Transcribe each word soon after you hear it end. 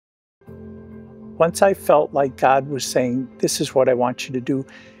once I felt like God was saying, this is what I want you to do,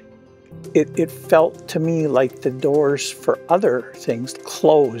 it felt to me like the doors for other things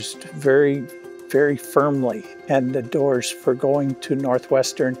closed very, very firmly, and the doors for going to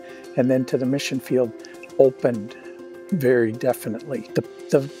Northwestern and then to the mission field opened very definitely.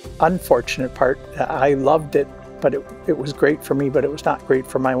 The unfortunate part, I loved it, but it was great for me, but it was not great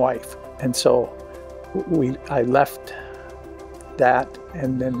for my wife. And so I left that,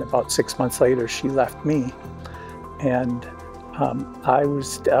 and then about 6 months later, she left me. And I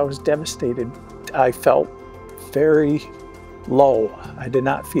was devastated. I felt very low. I did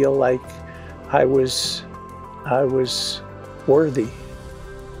not feel like I was worthy.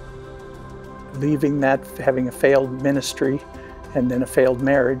 Leaving that, having a failed ministry and then a failed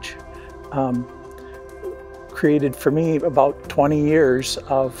marriage, created for me about 20 years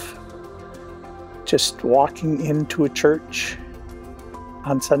of just walking into a church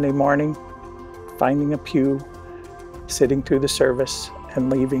on Sunday morning, finding a pew, sitting through the service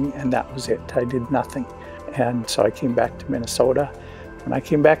and leaving, and that was it. I did nothing. And so I came back to Minnesota. When I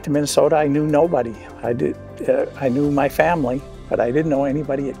came back to Minnesota, I knew nobody. I knew my family, but I didn't know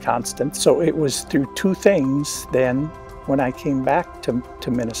anybody at Constant. So it was through two things then when I came back to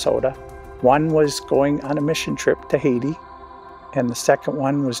Minnesota. One was going on a mission trip to Haiti, and the second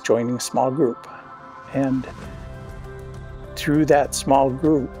one was joining a small group. And through that small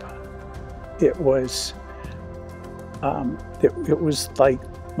group, it was like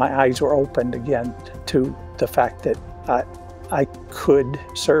my eyes were opened again to the fact that I could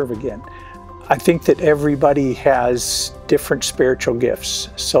serve again. I think that everybody has different spiritual gifts,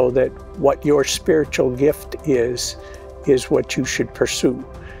 so that what your spiritual gift is what you should pursue.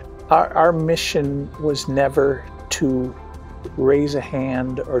 Our mission was never to raise a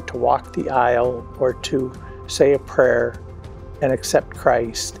hand or to walk the aisle or to say a prayer and accept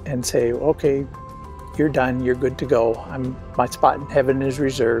Christ and say, okay, you're done, you're good to go. My spot in heaven is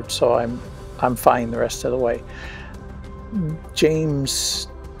reserved, so I'm fine the rest of the way. James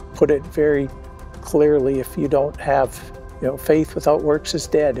put it very clearly, if you don't have, faith without works is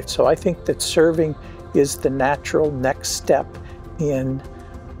dead. So I think that serving is the natural next step in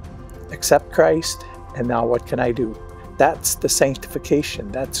accept Christ, and now what can I do? That's the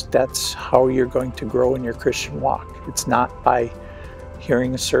sanctification. That's how you're going to grow in your Christian walk. It's not by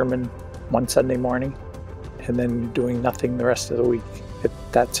hearing a sermon one Sunday morning and then doing nothing the rest of the week.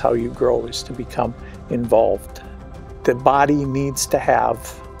 That's how you grow, is to become involved. The body needs to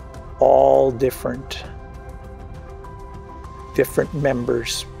have all different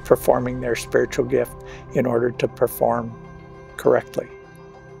members performing their spiritual gift in order to perform correctly.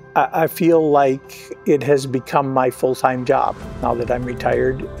 I feel like it has become my full-time job. Now that I'm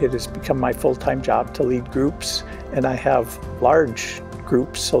retired, it has become my full-time job to lead groups, and I have large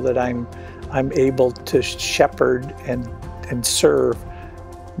groups so that I'm able to shepherd and serve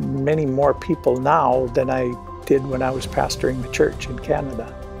many more people now than I did when I was pastoring the church in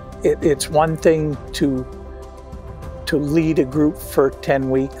Canada. It's one thing to lead a group for 10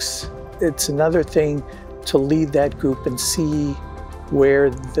 weeks. It's another thing to lead that group and see where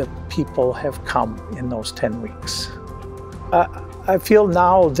the people have come in those 10 weeks. I feel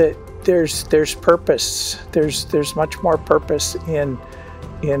now that there's purpose. There's much more purpose in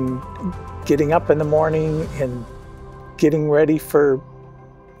getting up in the morning and getting ready for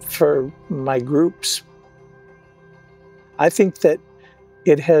my groups. I think that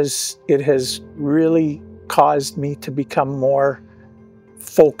it has really caused me to become more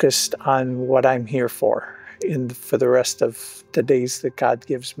focused on what I'm here for the rest of the days that God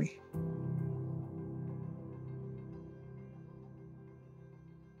gives me.